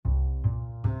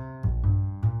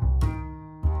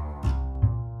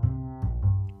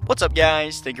What's up,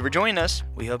 guys? Thank you for joining us.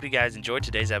 We hope you guys enjoyed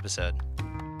today's episode.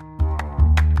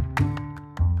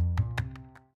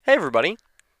 Hey, everybody.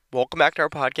 Welcome back to our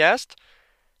podcast.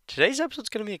 Today's episode's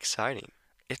going to be exciting.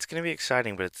 It's going to be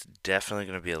exciting, but it's definitely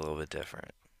going to be a little bit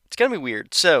different. It's going to be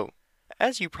weird. So,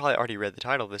 as you probably already read the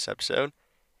title of this episode,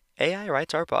 AI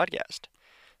writes our podcast.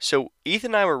 So, Ethan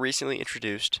and I were recently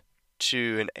introduced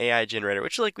to an AI generator,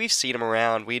 which, we've seen them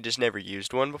around. We just never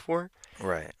used one before.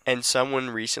 Right. And someone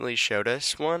recently showed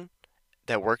us one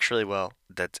that works really well.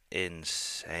 That's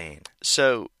insane.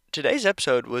 So, today's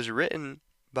episode was written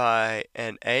by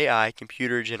an AI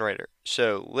computer generator.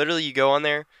 So, literally, you go on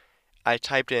there. I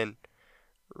typed in,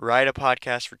 write a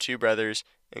podcast for two brothers,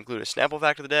 include a Snapple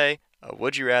fact of the day, a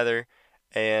would you rather,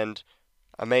 and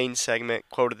a main segment,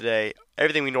 quote of the day,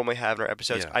 everything we normally have in our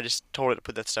episodes. Yeah. I just told it to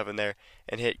put that stuff in there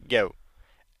and hit go.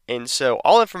 And so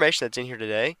all information that's in here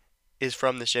today is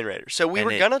from this generator. So we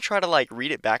were going to try to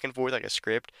read it back and forth like a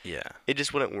script. Yeah. It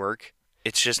just wouldn't work.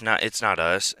 It's just not, it's not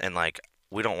us, and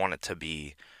we don't want it to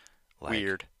be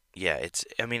Weird. Yeah,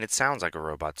 it sounds like a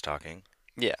robot's talking.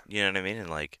 Yeah. You know what I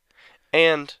mean?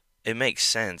 And it makes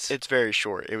sense. it's very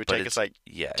short. It would take us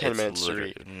 10 minutes to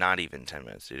read. Not even 10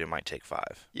 minutes, dude. It might take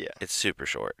 5. Yeah. It's super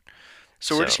short.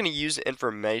 So we're just going to use the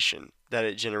information that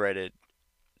it generated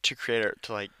to create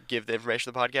to give the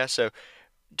information to the podcast. So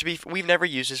we've never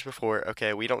used this before.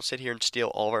 Okay, we don't sit here and steal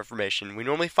all of our information. We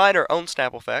normally find our own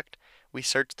Snapple fact. We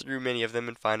search through many of them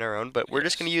and find our own, but we're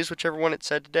just going to use whichever one it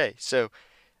said today. So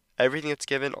everything that's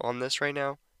given on this right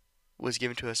now was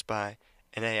given to us by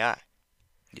an AI.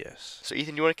 Yes. So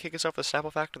Ethan, do you want to kick us off with the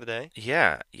Snapple fact of the day?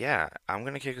 Yeah. I'm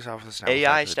going to kick us off with the Snapple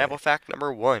AI fact of the day. Snapple fact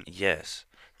number 1. Yes.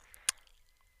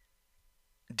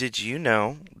 Did you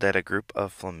know that a group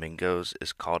of flamingos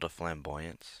is called a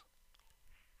flamboyance?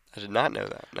 I did not know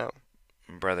that, no.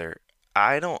 Brother,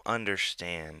 I don't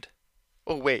understand.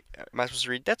 Oh, wait, am I supposed to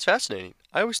read? That's fascinating.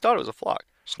 I always thought it was a flock.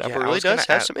 Snapple Yeah, I really was gonna does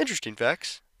have some interesting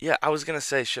facts. Yeah, I was going to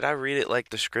say, should I read it like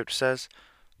the script says?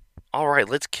 All right,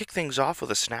 let's kick things off with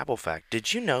a Snapple fact.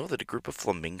 Did you know that a group of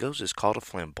flamingos is called a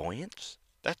flamboyance?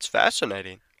 That's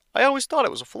fascinating. I always thought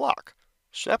it was a flock.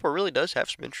 Snapple really does have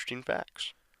some interesting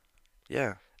facts.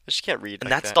 Yeah. I just can't read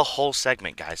And that's the whole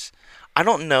segment, guys. I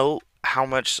don't know how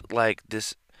much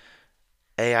this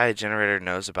AI generator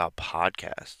knows about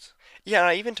podcasts. Yeah, and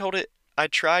I even told it, I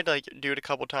tried do it a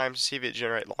couple times to see if it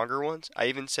generate longer ones. I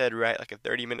even said write a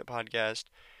 30-minute podcast,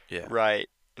 Yeah. write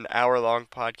an hour-long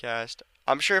podcast.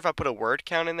 I'm sure if I put a word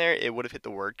count in there, it would have hit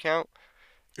the word count.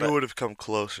 It would have come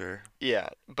closer. Yeah,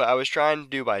 but I was trying to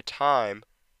do by time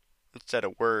instead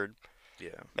of word.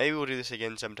 Yeah. Maybe we'll do this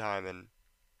again sometime and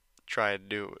try to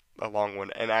do a long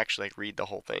one and actually read the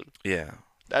whole thing. Yeah.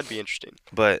 That'd be interesting.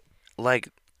 But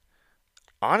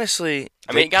honestly,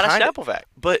 I mean, it got a Snapple fact.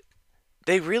 But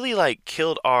they really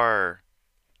killed our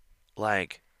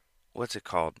what's it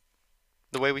called?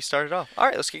 The way we started off. All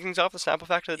right, let's kick things off with Snapple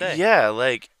fact of the day. Yeah,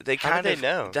 they How did they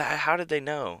know? How did they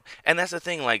know? And that's the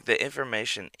thing. The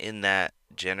information in that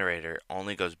generator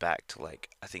only goes back to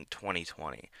I think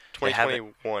 2020.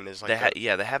 2021 is They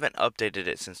haven't updated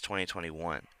it since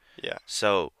 2021. Yeah.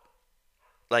 So,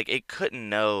 it couldn't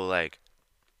know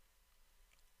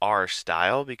our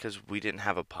style because we didn't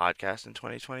have a podcast in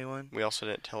 2021. We also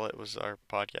didn't tell it was our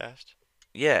podcast.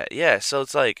 Yeah. So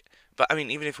it's but I mean,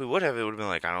 even if we would have, it would have been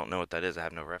I don't know what that is. I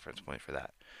have no reference point for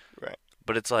that. Right.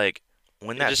 But it's when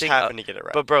It that just thing happened to get it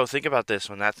right. But bro, think about this: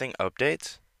 when that thing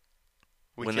updates,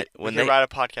 we when can write a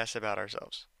podcast about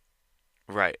ourselves.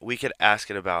 right, we could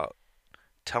ask it about.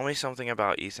 Tell me something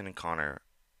about Ethan and Connor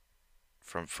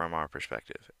from our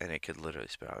perspective, and it could literally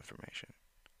spit out information.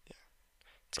 Yeah.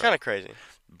 It's kind of crazy.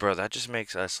 Bro, that just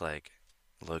makes us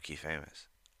low-key famous.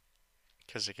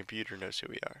 Because the computer knows who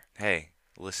we are. Hey,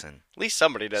 listen. At least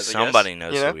somebody does. Somebody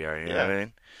knows who we are. You know what I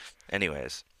mean?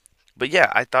 Anyways, but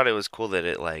yeah, I thought it was cool that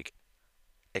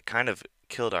it kind of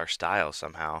killed our style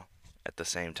somehow at the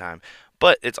same time.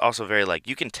 But it's also very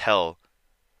you can tell.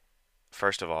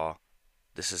 First of all,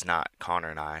 this is not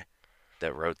Connor and I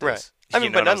that wrote this. Right. I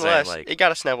mean, but nonetheless, it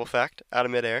got a Snapple fact out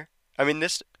of midair. I mean,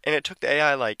 and it took the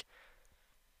AI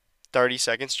 30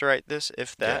 seconds to write this,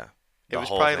 if that. Yeah, it was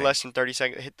probably less than 30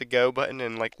 seconds. Hit the go button,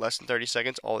 and less than 30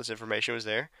 seconds, all this information was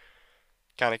there.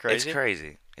 Kind of crazy. It's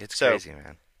crazy. It's crazy,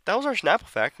 man. That was our Snapple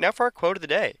fact. Now for our quote of the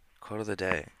day. Quote of the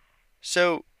day.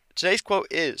 So, today's quote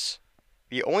is,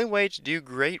 "The only way to do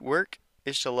great work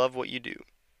is to love what you do."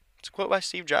 It's a quote by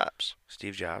Steve Jobs.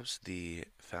 Steve Jobs, the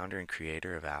founder and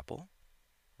creator of Apple,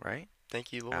 right?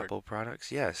 Thank you, Lord. Apple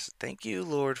products, yes. Thank you,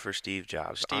 Lord, for Steve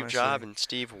Jobs. Steve Jobs and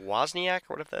Steve Wozniak,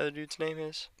 or whatever the other dude's name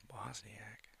is.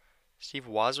 Wozniak. Steve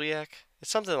Wozniak?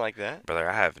 It's something like that. Brother,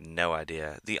 I have no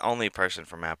idea. The only person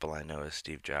from Apple I know is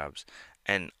Steve Jobs.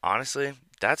 And honestly,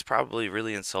 that's probably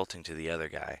really insulting to the other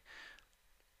guy.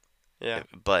 Yeah.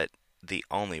 But the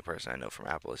only person I know from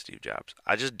Apple is Steve Jobs.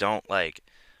 I just don't like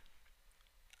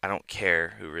I don't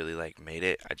care who really like made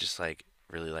it. I just like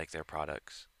really like their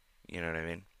products. You know what I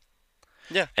mean?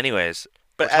 Yeah. Anyways,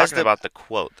 we're But as talking the about the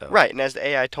quote though. right, and as the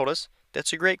AI told us,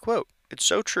 that's a great quote. It's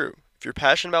so true. If you're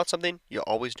passionate about something, you'll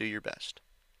always do your best.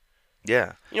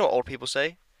 Yeah. You know what old people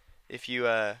say? If you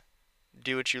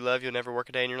do what you love, you'll never work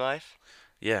a day in your life.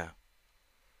 Yeah.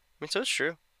 I mean, so it's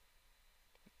true.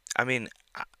 I mean,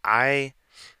 I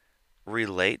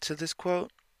relate to this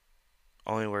quote.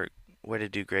 Only way to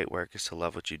do great work is to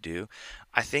love what you do.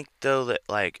 I think though that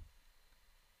like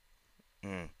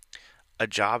mm, a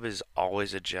job is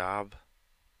always a job.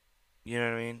 You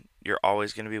know what I mean? You're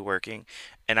always going to be working,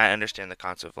 and I understand the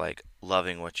concept of like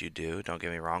loving what you do. Don't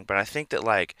get me wrong, but I think that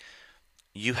like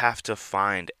you have to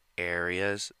find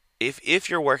areas if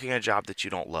you're working a job that you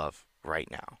don't love right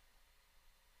now,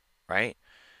 right?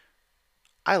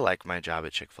 I like my job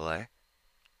at Chick-fil-A.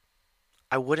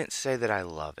 I wouldn't say that I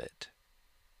love it,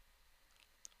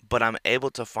 but I'm able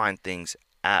to find things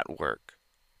at work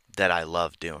that I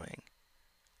love doing,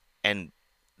 and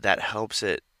that helps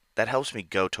it that helps me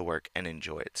go to work and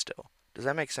enjoy it still. Does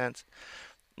that make sense?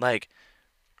 Like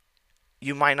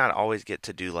you might not always get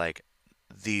to do like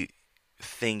the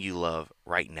thing you love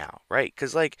right now, right?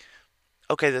 Cuz like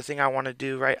okay, the thing I want to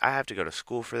do, right? I have to go to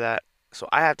school for that. So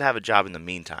I have to have a job in the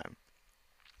meantime.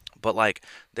 But like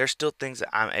there's still things that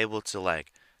I'm able to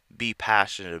like be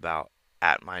passionate about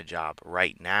at my job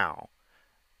right now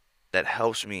that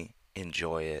helps me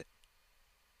enjoy it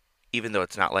even though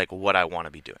it's not like what I want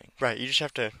to be doing. Right. You just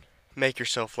have to make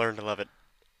yourself learn to love it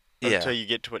until Yeah, you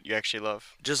get to what you actually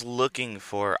love. just looking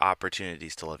for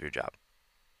opportunities to love your job.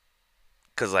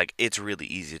 Cuz like it's really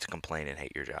easy to complain and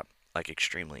hate your job. Like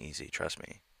extremely easy, trust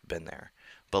me. Been there.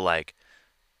 But like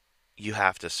you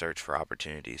have to search for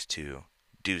opportunities to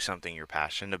do something you're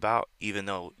passionate about even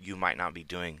though you might not be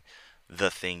doing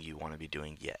the thing you want to be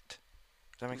doing yet.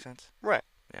 Does that make sense? Right.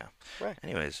 Yeah. Right.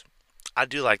 Anyways, I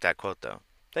do like that quote though.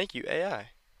 Thank you, AI.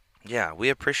 Yeah, we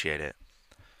appreciate it.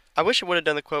 I wish I would have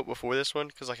done the quote before this one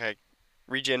because like I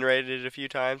regenerated it a few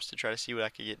times to try to see what I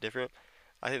could get different.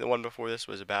 I think the one before this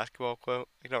was a basketball quote.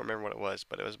 I don't remember what it was,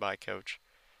 but it was by a coach.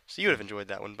 So you would have enjoyed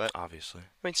that one, but Obviously.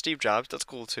 I mean Steve Jobs, that's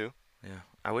cool too. Yeah.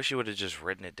 I wish you would have just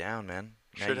written it down, man.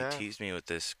 Now Should you have. teased me with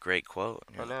this great quote.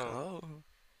 And I you're like, know. oh.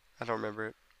 I don't remember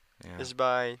it. Yeah. It's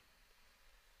by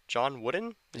John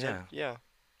Wooden? Is Yeah. that yeah.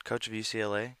 Coach of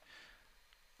UCLA.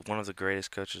 One of the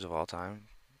greatest coaches of all time.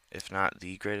 If not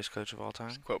the greatest coach of all It's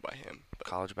time. a quote by him. But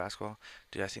College basketball.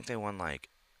 Dude, I think they won like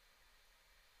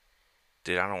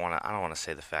dude, I don't wanna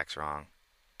say the facts wrong,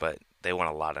 but they won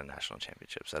a lot of national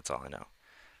championships. That's all I know.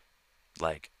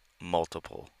 Like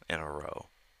multiple in a row.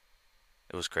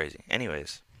 It was crazy.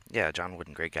 Anyways, yeah, John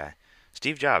Wooden, great guy.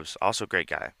 Steve Jobs, also great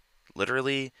guy.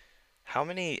 Literally, how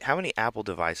many Apple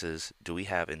devices do we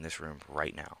have in this room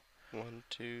right now? 1,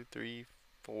 2, 3,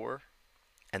 4.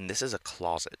 And this is a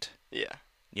closet. Yeah.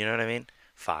 You know what I mean?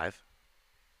 5.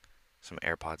 Some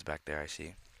AirPods back there I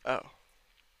see. Oh,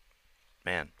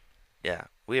 Man, yeah,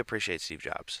 we appreciate Steve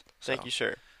Jobs. thank So, you,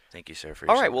 sir. thank you, sir, for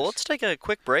your All right, well, service. let's take a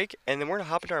quick break, and then we're gonna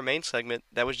hop into our main segment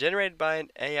that was generated by an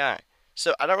AI.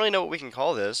 So I don't really know what we can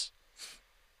call this.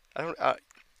 I don't.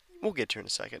 We'll get to it in a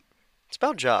second. It's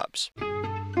about jobs.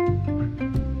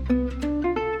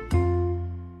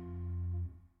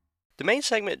 The main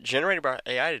segment generated by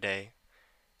AI today.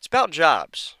 It's about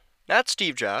jobs, not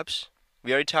Steve Jobs.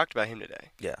 We already talked about him today.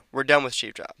 Yeah, We're done with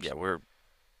Steve Jobs. yeah, we're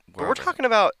But we're over it. talking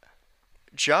about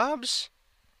jobs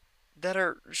that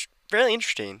are fairly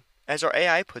interesting. As our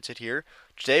AI puts it here,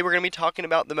 today we're going to be talking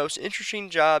about the most interesting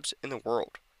jobs in the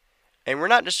world. And we're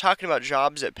not just talking about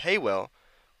jobs that pay well,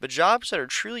 but jobs that are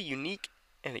truly unique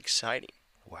and exciting.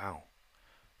 Wow.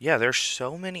 Yeah, there's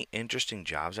so many interesting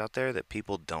jobs out there that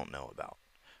people don't know about.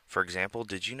 For example,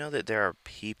 did you know that there are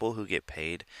people who get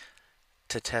paid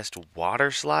to test water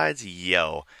slides?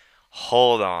 Yo,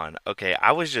 hold on. Okay,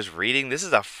 I was just reading. This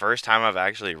is the first time I've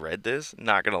actually read this,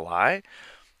 not gonna lie.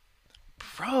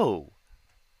 Bro,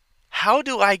 how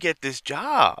do I get this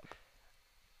job?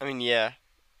 I mean, yeah,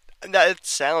 that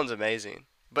sounds amazing.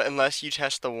 But unless you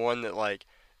test the one that like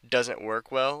doesn't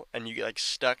work well and you get like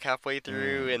stuck halfway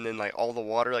through Mm. and then like all the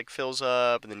water like fills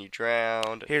up and then you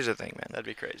drown, Here's the thing, man. that'd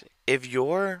be crazy. If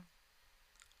you're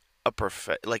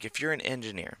like if you're an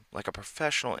engineer, like a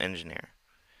professional engineer,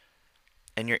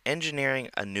 and you're engineering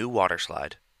a new water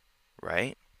slide,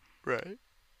 right? Right.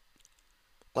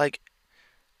 Like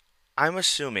I'm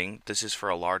assuming this is for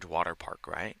a large water park,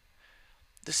 right?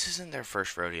 This isn't their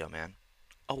first rodeo, man.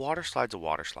 A water slide's a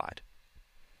water slide.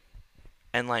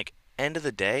 And like end of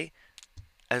the day,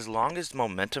 as long as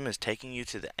momentum is taking you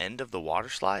to the end of the water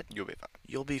slide, You'll be fine.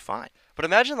 you'll be fine. But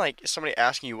imagine like somebody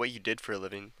asking you what you did for a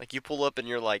living. Like you pull up in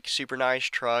your like super nice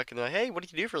truck and they're like, "Hey, what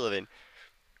do you do for a living?"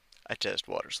 I test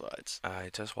water slides. I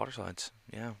test water slides.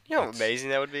 Yeah. You know how amazing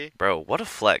that would be? Bro, what a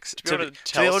flex. To be able to be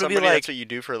tell able to somebody be like, that's what you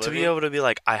do for a to living. be able to be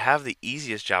like, I have the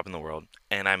easiest job in the world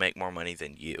and I make more money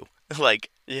than you. Like,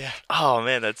 Yeah. oh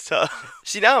man, that's tough.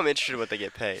 See, now I'm interested in what they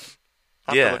get paid.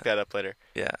 I'll have Yeah. to look that up later.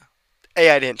 Yeah.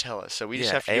 AI didn't tell us, so we just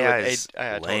Yeah, have to do AI what is AI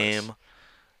told us. lame.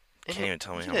 And Can't even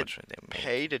tell me you how much they make.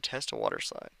 pay to test a water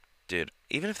slide. Dude,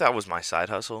 even if that was my side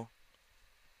hustle,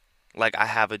 like I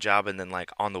have a job and then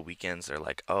like on the weekends they're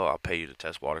like, "Oh, I'll pay you to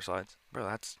test water slides."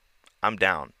 Bro, I'm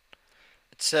down.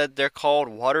 It said they're called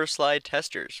water slide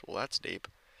testers. Well, that's deep.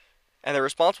 And they're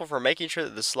responsible for making sure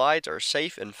that the slides are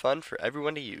safe and fun for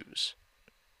everyone to use.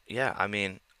 Yeah, I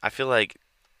mean, I feel like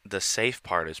the safe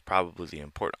part is probably the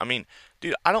important. I mean,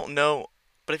 dude, I don't know,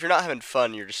 But if you're not having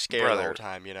fun, you're just scared the brother, whole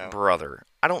time, you know? brother.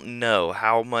 I don't know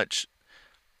how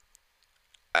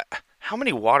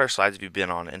many water slides have you been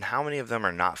on and how many of them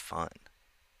are not fun?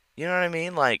 You know what I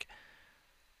mean? Like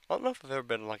I don't know if I've ever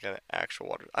been on, like an actual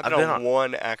water. I've I've been been on on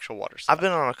one actual water slide. I've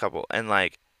been on a couple and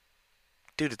like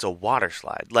dude, it's a water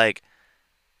slide. Like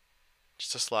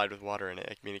Just a slide with water in it.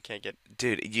 I mean, it can't get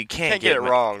dude, you can't get it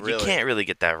wrong, You really. can't really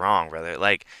get that wrong, brother.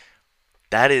 Like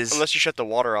that is unless you shut the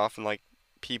water off and like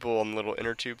people on little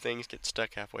inner tube things get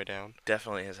stuck halfway down.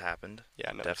 definitely has happened.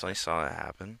 Yeah, no. Definitely saw it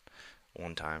happen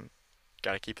one time.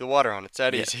 Gotta keep the water on. It's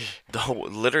that Yeah. easy.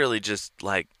 Literally just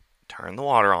like turn the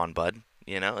water on, bud.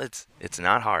 You know, it's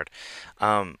not hard.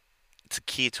 It's a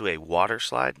key to a water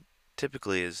slide.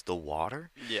 Typically, is the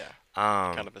water. Yeah,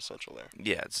 Um, kind of essential there.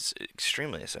 yeah, it's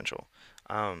extremely essential.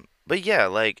 But yeah,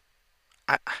 like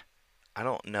I I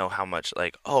don't know how much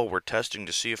like oh we're testing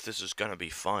to see if this is gonna be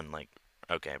fun. Like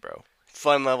okay, bro.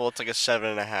 Fun level, it's like a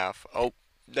 7.5. Oh,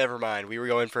 never mind. We were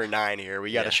going for a 9 here.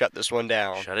 We gotta Yeah. shut this one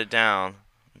down. Shut it down.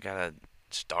 We gotta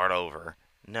start over.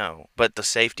 No, but the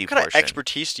safety What kind of portion.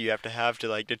 expertise do you have to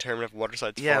like determine if water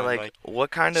slide's Yeah, fun? like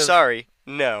what kind of sorry,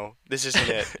 no, this isn't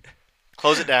it.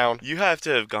 Close it down. You have to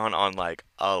have gone on like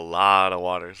a lot of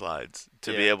water slides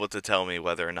to be Yeah. able to tell me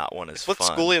whether or not one is What's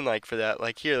fun. schooling like for that?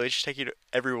 Like here, let's just take you to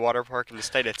every water park in the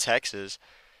state of Texas.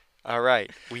 All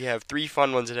right, we have 3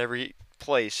 fun ones at every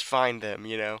place. Find them,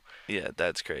 you know. Yeah,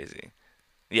 that's crazy.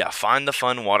 Yeah, find the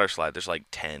fun water slide. There's like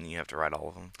 10. You have to write all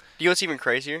of them. Do you know what's even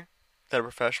crazier? That a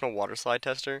professional water slide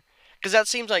tester? Because that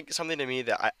seems like something to me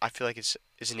that I feel like is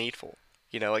needful.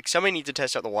 You know, like somebody needs to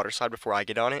test out the water slide before I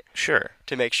get on it Sure.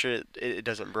 to make sure it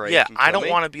doesn't break. Yeah, and I kill don't me.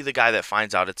 want to be the guy that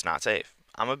finds out it's not safe.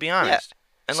 I'm gonna be honest.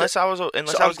 Unless I was So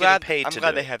I was getting paid I'm to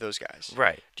glad do they it. have those guys.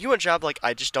 Right. Do you want a job like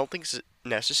I just don't think is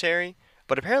necessary,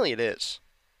 but apparently it is.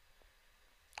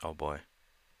 Oh boy.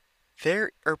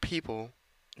 There are people.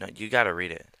 No, you gotta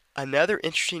read it. Another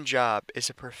interesting job is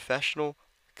a professional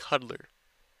cuddler.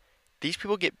 These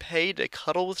people get paid to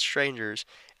cuddle with strangers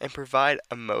and provide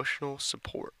emotional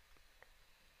support.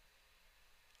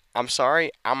 I'm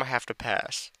sorry, I'm gonna have to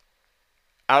pass.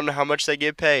 I don't know how much they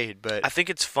get paid, but I think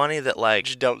it's funny that like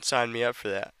just don't sign me up for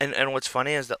that. and what's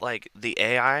funny is that like the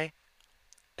AI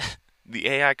the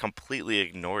AI completely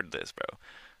ignored this, bro.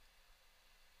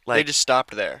 They Like just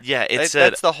stopped there. yeah, it That-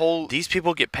 said that's the whole. these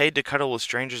people get paid to cuddle with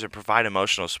strangers and provide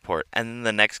emotional support. And then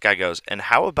the next guy goes, and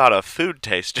how about a food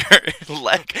taster?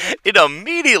 Like, it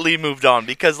immediately moved on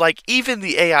because, like, even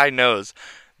the AI knows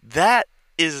that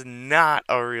is not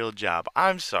a real job.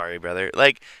 I'm sorry, brother.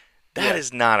 Like, that Yeah.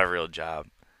 is not a real job.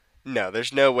 No,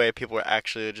 there's no way people are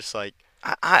actually just like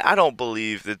I don't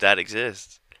believe that that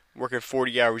exists. working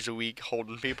 40 hours a week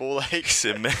holding people. Like, He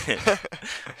said, man,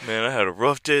 I had a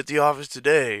rough day at the office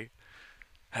today.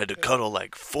 Had to cuddle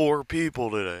like 4 people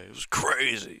today. It was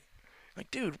crazy. Like,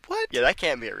 dude, what? yeah, that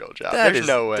can't be a real job. That There's is-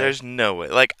 no way. There's no way.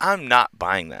 Like, I'm not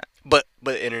buying that. But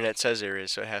the internet says there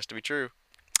is, so it has to be true.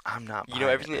 I'm not buying You know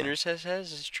it, everything the man. internet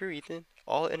says is true, Ethan.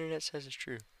 All the internet says is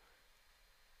true.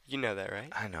 You know that, right?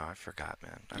 I know, I forgot,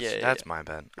 man. That's, Yeah, that's my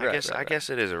bad. I Right, guess right, I right. guess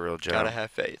it is a real job. Gotta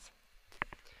have faith.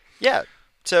 Yeah.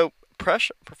 So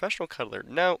professional cuddler.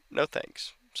 No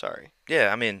thanks. Sorry.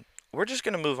 Yeah, I mean, we're just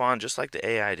gonna move on just like the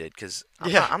AI did, because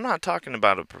Yeah. I'm not talking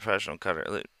about a professional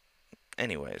cutter.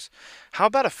 Anyways, how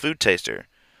about a food taster?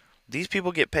 These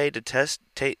people get paid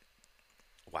to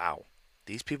Wow,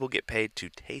 these people get paid to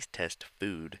taste test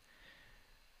food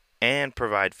and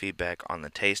provide feedback on the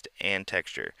taste and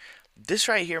texture. This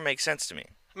right here makes sense to me.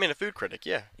 I mean, a food critic.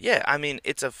 Yeah. Yeah, I mean,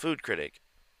 it's a food critic.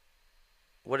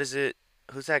 What is it?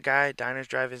 who's that guy? Diners,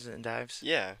 Drive-ins, and Dives.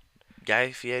 Yeah.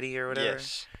 Guy Fieri or whatever.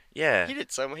 Yes. Yeah, He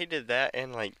did that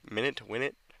and like Minute to Win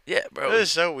It. yeah, It bro.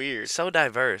 was so weird. So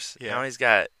diverse. Yeah. Now he's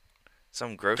got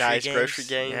some grocery Guys, grocery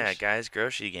games. Yeah, games. guys,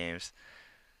 grocery games.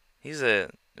 He's a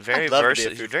I'd love to be a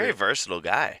he's a food very critic. versatile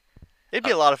guy. It'd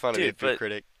be a lot of fun to be a Dude, food but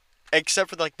critic. Except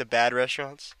for like the bad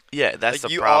restaurants. yeah, that's Like the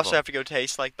you also problem. have to go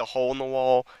taste like the hole in the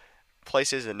wall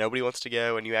places that nobody wants to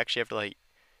go, and you actually have to like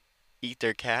eat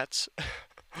their cats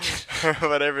or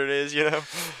whatever it is, you know.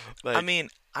 I Like, mean,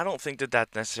 I don't think that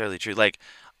that's necessarily true. Like,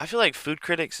 I feel like food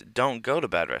critics don't go to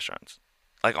bad restaurants,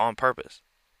 like on purpose.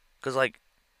 Cause like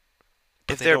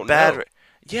but if they they're don't bad, know.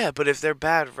 Yeah, but if they're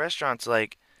bad restaurants,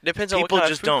 like Depends on what people kind of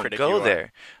just food don't critic go you are.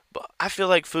 there. But I feel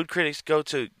like food critics go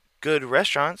to good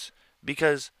restaurants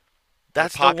because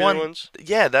that's the Popular one. ones.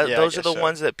 Yeah, Yeah, I those are guess the so.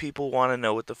 ones that people want to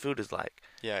know what the food is like.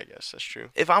 Yeah, I guess that's true.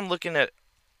 If I'm looking at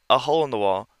a hole in the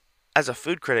wall as a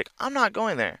food critic, I'm not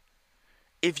going there.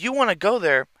 If you want to go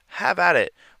there, have at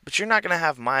it. But you're not going to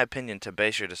have my opinion to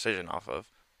base your decision off of.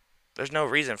 There's no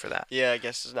reason for that. Yeah, I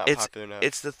guess it's not It's popular enough.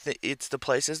 it's the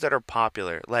places that are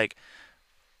popular. Like,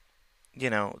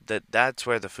 that's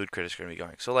where the food critics are going to be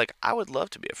going. So like I would love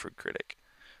to be a food critic.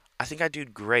 I think I do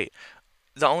great.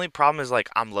 The only problem is like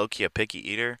I'm low key a picky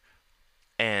eater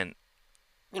and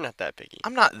You're not that picky.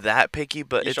 I'm not that picky,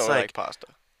 but You it's just don't like like pasta.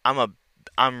 I'm a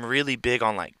I'm really big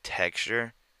on like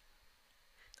texture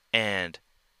and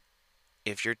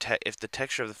if the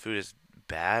texture of the food is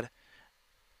bad,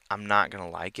 I'm not going to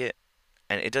like it.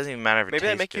 And it doesn't even matter if it Maybe that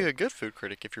tastes make good. you a good food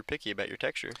critic if you're picky about your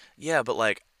texture. Yeah, but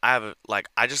like I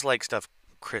just like stuff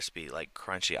crispy, like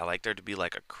crunchy. I like there to be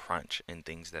like a crunch in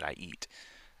things that I eat.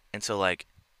 And so like,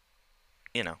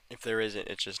 you know, If there isn't,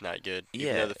 it's just not good. Even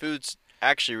yeah. though the food's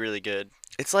actually really good,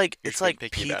 It's you're just being like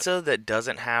picky about it. pizza that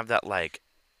doesn't have that like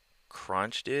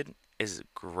crunch, dude, is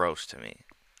gross to me.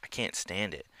 I can't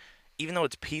stand it. Even though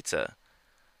it's pizza,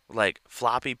 like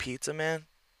floppy pizza, man,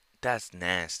 that's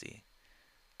nasty.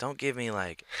 Don't give me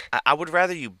like I would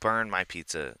rather you burn my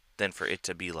pizza than for it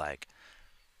to be like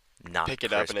not Pick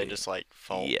it up and it crispy. just like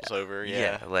falls Yeah. over.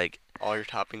 Yeah, Yeah. like All your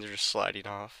toppings are just sliding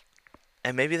off.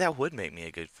 and maybe that would make me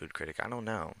a good food critic. I don't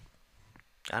know.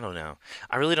 I don't know.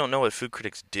 I really don't know what food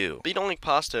critics do. But you don't like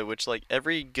pasta, which like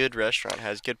every good restaurant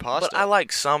has good But pasta. I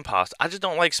like some pasta. I just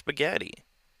don't like spaghetti.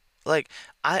 Like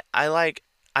I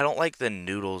don't like the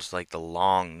noodles, like the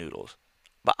long noodles.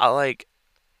 But I like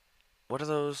what are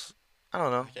those? I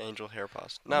don't know. Like angel hair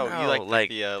pasta. No, you No, like like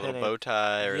the little penne. bow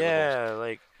tie or Yeah,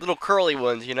 like little curly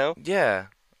ones, you know? yeah.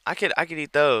 I could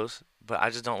eat those, but I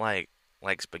just don't like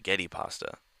spaghetti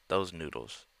pasta. Those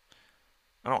noodles.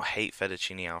 I don't hate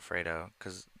fettuccine alfredo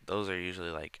cuz those are usually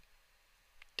like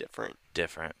Different.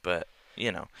 different, but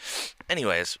you know.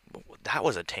 Anyways, that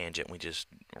was a tangent we just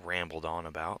rambled on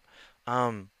about.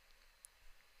 Um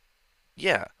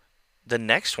yeah, the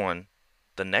next one,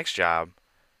 the next job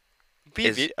Be a,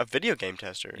 is a video game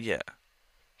tester. yeah.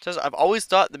 Says I've always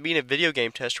thought that being a video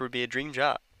game tester would be a dream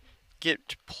job. Get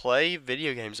to play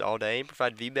video games all day and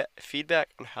provide feedback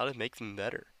on how to make them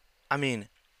better. I mean,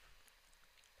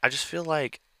 I just feel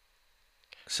like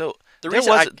so The there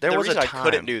reason was I, there the was a reason I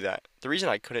couldn't time. do that. The reason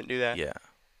I couldn't do that Yeah.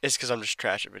 is because I'm just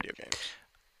trash at video games.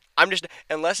 I'm just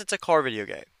unless it's a car video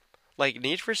game, like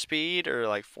Need for Speed or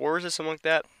like Forza, something like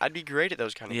that. I'd be great at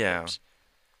those kind of Yeah. games.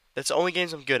 That's the only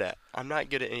games I'm good at. I'm not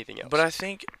good at anything else. But I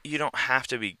think you don't have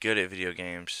to be good at video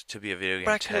games to be a video But game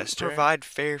I couldn't tester. provide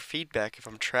fair feedback if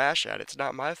I'm trash at it. It's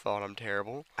not my fault I'm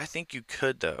terrible. I think you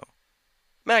could though.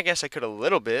 I mean, I guess I could a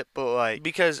little bit, but like,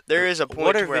 Because there is a point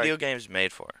what to are where video games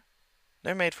made for?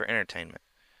 They're made for entertainment.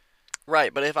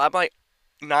 right. But if I'm like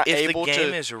not If the able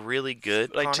game to is really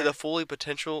good, like to Connor, the full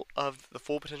potential of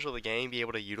the game, be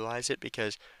able to utilize it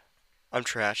because I'm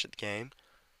trash at the game,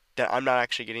 then I'm not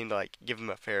actually getting to like give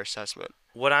them a fair assessment.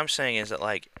 what I'm saying is that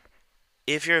like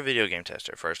if you're a video game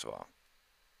tester, first of all,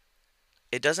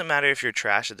 it doesn't matter if you're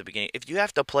trash at the beginning. If you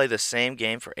have to play the same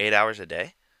game for 8 hours a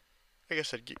day, I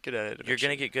guess I'd get good at it. you're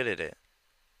going to Eventually. get good at it.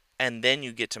 And then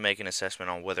you get to make an assessment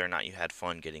on whether or not you had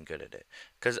fun getting good at it.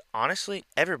 Cuz honestly,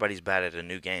 everybody's bad at a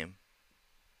new game,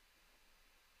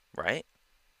 right?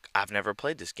 I've never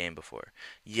played this game before.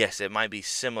 Yes, it might be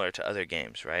similar to other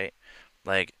games, right?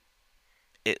 Like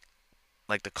it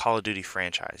like the Call of Duty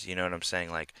franchise, you know what I'm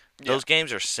saying? Like Yeah. those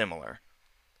games are similar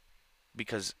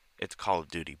because it's Call of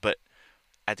Duty, but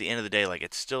at the end of the day, like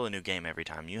it's still a new game every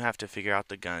time. You have to figure out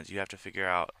the guns, you have to figure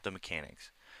out the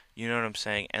mechanics. You know what I'm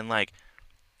saying? And like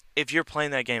if you're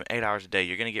playing that game 8 hours a day,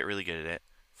 you're going to get really good at it,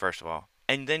 first of all.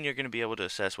 And then you're going to be able to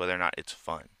assess whether or not it's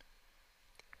fun.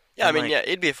 Yeah, I And mean, like yeah,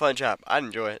 it'd be a fun job. I'd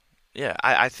enjoy it. yeah,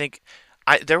 I think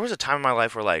there was a time in my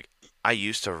life where like I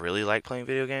used to really like playing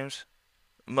video games.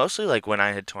 Mostly like when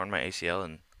I had torn my ACL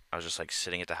and I was just like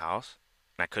sitting at the house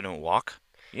and I couldn't walk,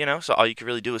 so all you could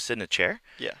really do was sit in a chair.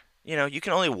 Yeah. You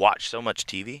can only watch so much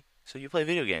TV, so you play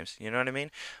video games, you know what I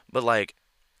mean? But like,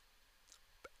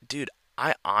 dude,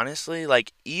 I honestly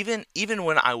like even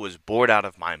when I was bored out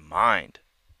of my mind,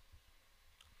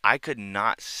 I could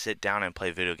not sit down and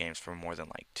play video games for more than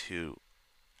like 2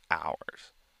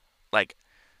 hours. Like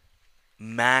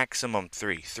maximum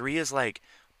 3. 3 is like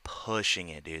pushing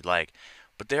it, dude. Like,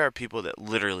 but there are people that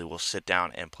literally will sit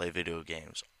down and play video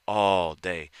games all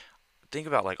day. Think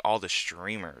about like all the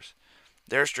streamers.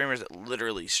 There are streamers that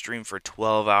literally stream for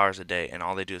 12 hours a day and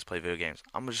all they do is play video games.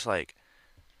 I'm just like,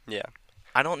 Yeah.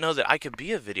 I don't know that I could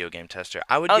be a video game tester.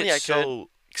 I would I don't get think I could. so.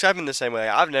 Because I've been the same way.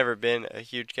 I've never been a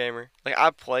huge gamer. Like,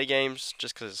 I play games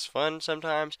just because it's fun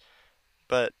sometimes.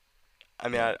 But, I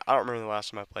mean, I don't remember the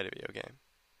last time I played a video game.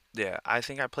 Yeah, I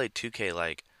think I played 2K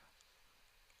like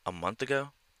a month ago.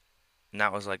 And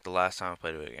that was like the last time I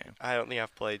played a video game. I don't think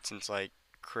I've played since, like,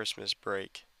 Christmas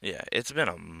break. Yeah, it's been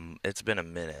a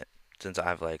minute since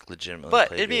I've like legitimately But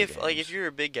played it'd be, video like, games. if you're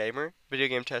a big gamer, video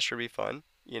game tester would be fun.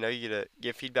 You get to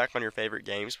give feedback on your favorite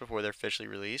games before they're officially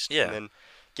released. Yeah. And then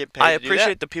get paid I to do that.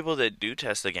 appreciate the people that do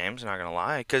test the games, not gonna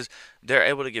lie, because they're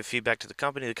able to give feedback to the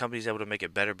company. The company's able to make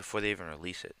it better before they even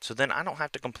release it. So then I don't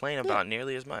have to complain Yeah. about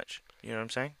nearly as much. You know what I'm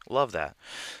saying? Love that.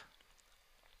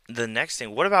 The next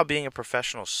thing, what about being a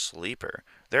professional sleeper?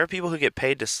 There are people who get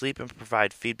paid to sleep and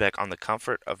provide feedback on the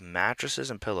comfort of mattresses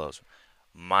and pillows.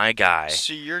 My guy,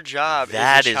 So your job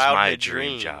that is a is my childhood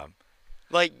dream job.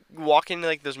 Like walking to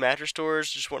like those mattress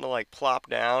stores, just wanting to like plop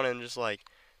down and just like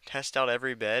test out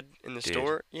every bed in the Dude,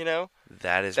 store.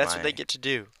 That is That's what my they get to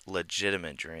do.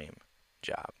 legitimate dream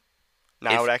job.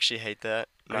 Now I If would actually hate that.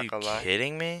 Are Not you gonna lie.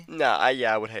 kidding me? Nah,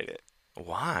 I would hate it.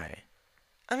 Why?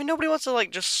 I mean, nobody wants to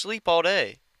like just sleep all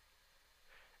day.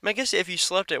 I mean, I guess if you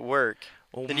slept at work,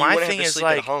 Well, then you my wouldn't have thing to is sleep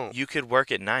at like home. you could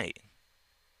work at night.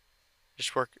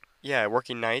 Just work, yeah,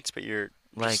 working nights, but you're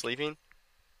Like, just sleeping.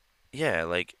 yeah,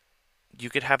 like you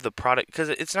could have the product because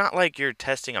it's not like you're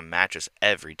testing a mattress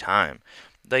every time.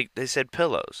 Like they said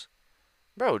pillows.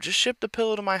 Bro, just ship the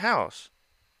pillow to my house.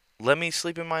 Let me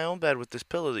sleep in my own bed with this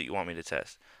pillow that you want me to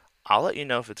test. I'll let you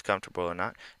know if it's comfortable or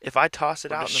not. If I toss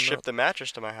it Or out just in the ship middle, the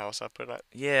mattress to my house. I put it.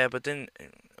 yeah, but then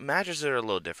mattresses are a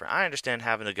little different. I understand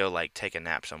having to go like take a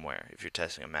nap somewhere if you're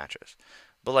testing a mattress,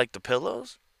 but like the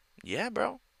pillows, yeah,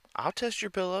 bro, I'll test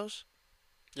your pillows.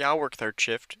 Yeah, I'll work third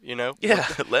shift. Yeah,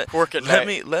 Work at let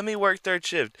night. me work third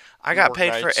shift. I got Work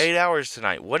paid for nights. 8 hours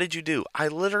tonight. What did you do? I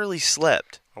literally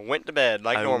slept. I went to bed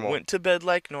like I normal. went to bed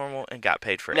like normal and got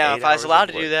paid for Now, eight if I was hours allowed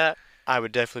of to do work. that, I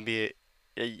would definitely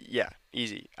be, yeah,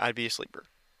 easy. I'd be a sleeper.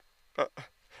 Uh,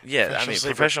 Yeah, I professional mean,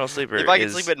 sleeper. professional sleeper If I could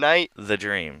is sleep at night, the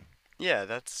dream. yeah,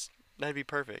 that'd be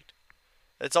perfect.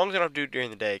 As long as I don't have to do it during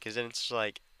the day, because then it's just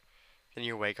like, then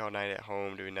you're awake all night at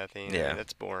home doing nothing. Yeah. And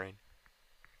that's boring.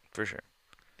 For sure.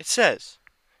 It says,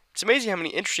 it's amazing how many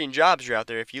interesting jobs are out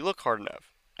there if you look hard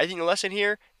enough. I think the lesson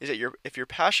here is that if you're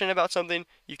passionate about something,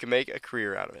 you can make a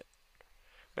career out of it.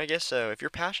 I guess so. If you're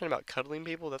passionate about cuddling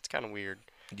people, that's kind of weird.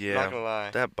 I'm not Yeah, gonna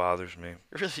lie. that bothers me.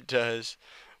 It really does.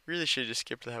 Really should have just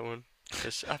skipped that one.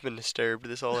 Just, I've been disturbed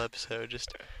this whole episode.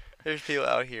 Just there's people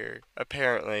out here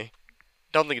apparently.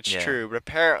 Don't think it's Yeah. true, but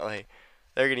apparently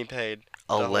they're getting paid.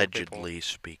 to hold people. Allegedly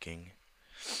speaking.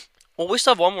 Well, we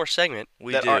still have one more segment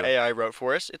We that do. our AI wrote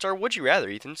for us. It's our Would You Rather,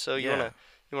 Ethan. So you Yeah.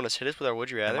 wanna hit us with our Would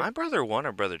You Am Rather? I brother one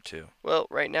or brother two? Well,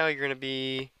 right now you're gonna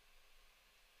be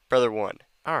brother one.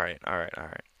 All right.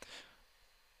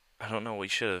 I don't know. We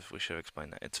should have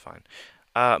explained that. It's fine.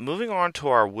 Moving on to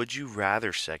our Would You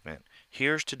Rather segment.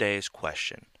 Here's today's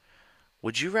question: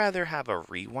 Would you rather have a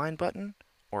rewind button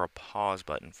or a pause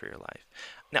button for your life?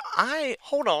 Now,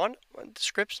 Hold on, the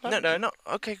script's not no done. no.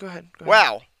 Okay, go ahead.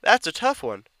 Wow, that's a tough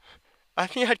one. I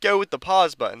think I'd go with the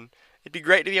pause button. It'd be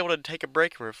great to be able to take a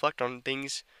break and reflect on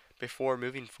things before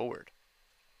moving forward.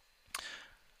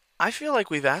 I feel like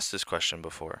we've asked this question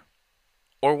before,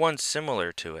 or one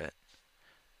similar to it.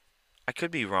 I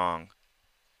could be wrong.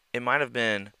 It might have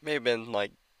been. May have been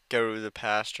like go to the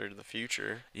past or to the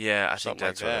future. Yeah, I think Something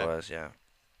like that's what that. it was. Yeah.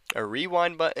 A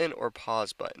rewind button or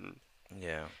pause button.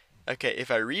 Yeah. Okay, if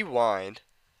I rewind,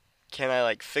 can I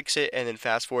like fix it and then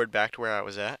fast forward back to where I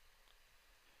was at?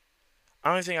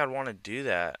 I don't think I'd want to do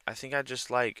that. I think I'd just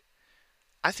like.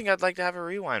 I think I'd like to have a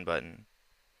rewind button.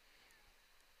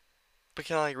 But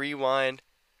can I like rewind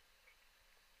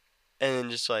and then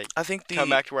just like I think the come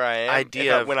back to where I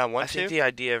am when I want I think to? the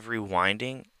idea of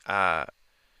rewinding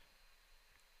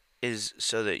is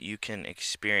so that you can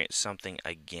experience something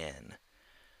again,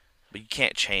 but you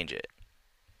can't change it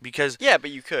because Yeah, but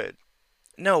you could.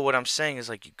 no, what I'm saying is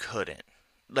like you couldn't.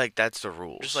 like that's the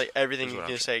rules. Just like everything is you what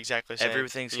can I'm say exactly the same.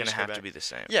 Everything's and you gonna just go have to back. be the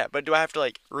same. Yeah, but do I have to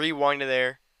like rewind to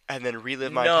there and then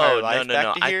relive my No, entire life back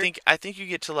no. to here? I think you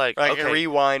get to like, Or I can okay,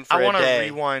 rewind for I a want to day.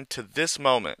 rewind to this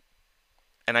moment,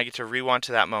 and I get to rewind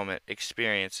to that moment,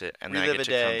 experience it, and then I Relive get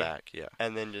a to come day. back. Yeah.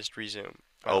 And then just resume.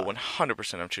 Oh,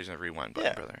 100% I'm choosing the rewind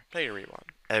button, yeah, brother. play a rewind.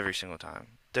 Every single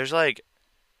time.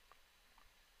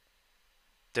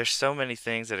 There's so many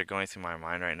things that are going through my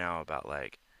mind right now about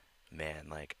like, man,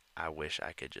 like I wish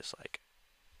I could just like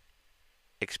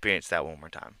experience that one more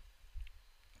time.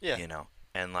 Yeah. You know,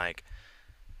 and like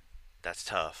that's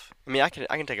tough. I mean, I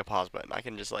can take a pause button. I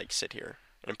can just like sit here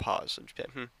and pause and just be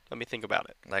like, let me think about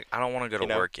it. Like I don't want to go to You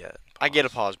know, work yet. I get a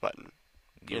pause button.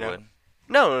 You know? would?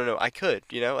 No. I could.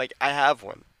 Like I have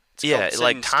one. It's Yeah, called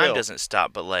like sitting time still. doesn't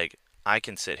stop, but like I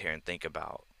can sit here and think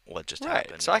about what just Right.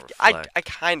 happened. So and I reflect.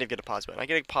 kind of get a pause button. I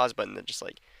get a pause button that just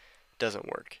like doesn't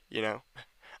work.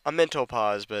 A mental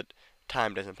pause, but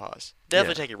time doesn't pause.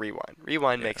 Definitely take a rewind.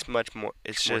 Rewind Yeah. makes much more.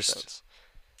 It's more just sense.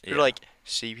 yeah. Or like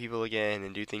see people again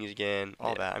and do things again.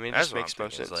 All that. I mean, it That's just what makes I'm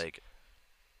most thinking, sense. is, like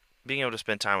being able to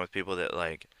spend time with people that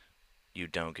like you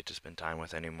don't get to spend time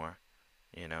with anymore.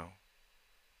 You know,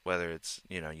 whether it's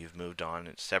you've moved on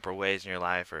in separate ways in your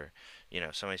life, or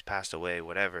somebody's passed away,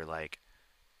 whatever. Like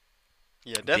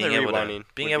Yeah, definitely rewinding.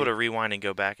 being able to rewind and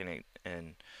go back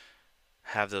and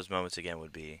have those moments again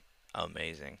would be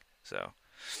amazing. So,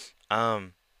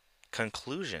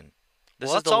 conclusion. This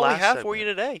Well, is that's the all we last have for you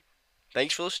segment. today.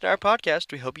 Thanks for listening to our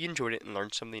podcast. We hope you enjoyed it and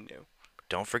learned something new.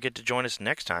 Don't forget to join us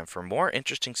next time for more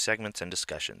interesting segments and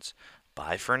discussions.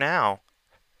 Bye for now.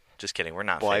 Just kidding. We're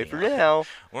not. Bye fading for out. now.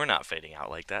 We're not fading out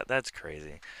like that. That's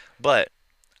crazy. But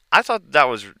I thought that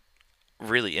was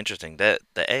really interesting. That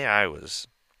the AI was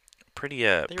pretty They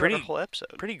wrote pretty a whole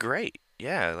episode. pretty great.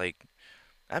 Yeah, like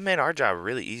that made our job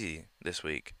really easy this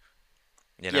week.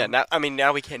 Yeah.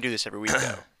 Now we can't do this every week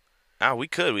though. Ah, we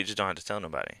could. We just don't have to tell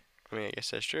nobody. I mean, I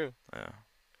guess that's true. Yeah.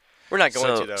 We're not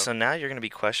going to though. So now you're going to be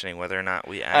questioning whether or not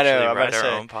we I know, actually I'm write about our to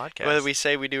say, own podcast. Whether we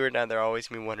say we do or not, they're always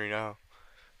gonna be wondering,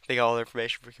 they got all the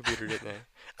information from the computer, didn't they?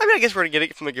 I mean, I guess we're getting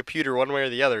it from the computer one way or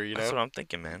the other, That's what I'm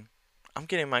thinking, man. I'm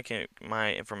getting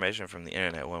my information from the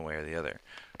internet one way or the other.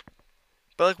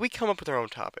 But like, we come up with our own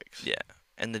topics. Yeah,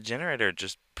 and the generator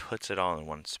just puts it all in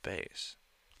one space.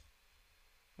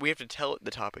 We have to tell it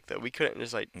the topic though. We couldn't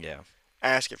just like Yeah.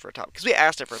 ask it for a topic because we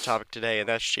asked it for a topic today, and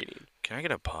that's cheating. Can I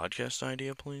get a podcast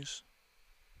idea, please?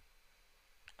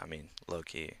 I mean, low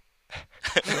key.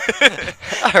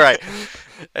 All right.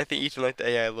 I think Ethan liked the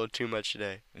AI a little too much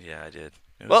today. Yeah, I did.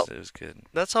 It was good.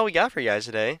 That's all we got for you guys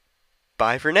today.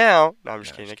 Bye for now. No, I'm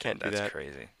just No, kidding. I can't do That's that.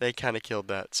 crazy. They kind of killed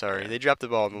that. Sorry. Yeah. They dropped the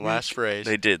ball in the last phrase.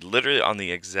 They did, literally on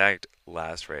the exact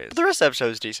last phrase. But the rest of the episode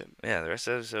was decent. Yeah, the rest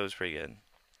of the episode was pretty good.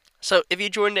 So if you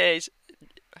enjoyed today's...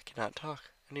 I cannot talk.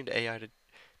 I need the AI to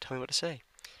tell me what to say.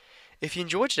 If you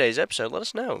enjoyed today's episode, let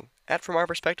us know. At From Our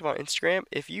Perspective on Instagram.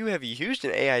 If you have used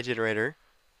an AI generator,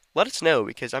 let us know,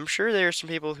 because I'm sure there are some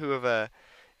people who have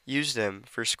used them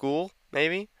for school,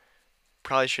 maybe.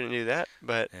 Probably shouldn't do that,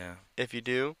 but Yeah. if you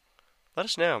do, let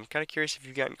us know. I'm kind of curious if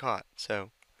you've gotten caught.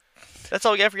 So that's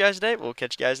all we got for you guys today. We'll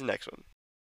catch you guys in the next one.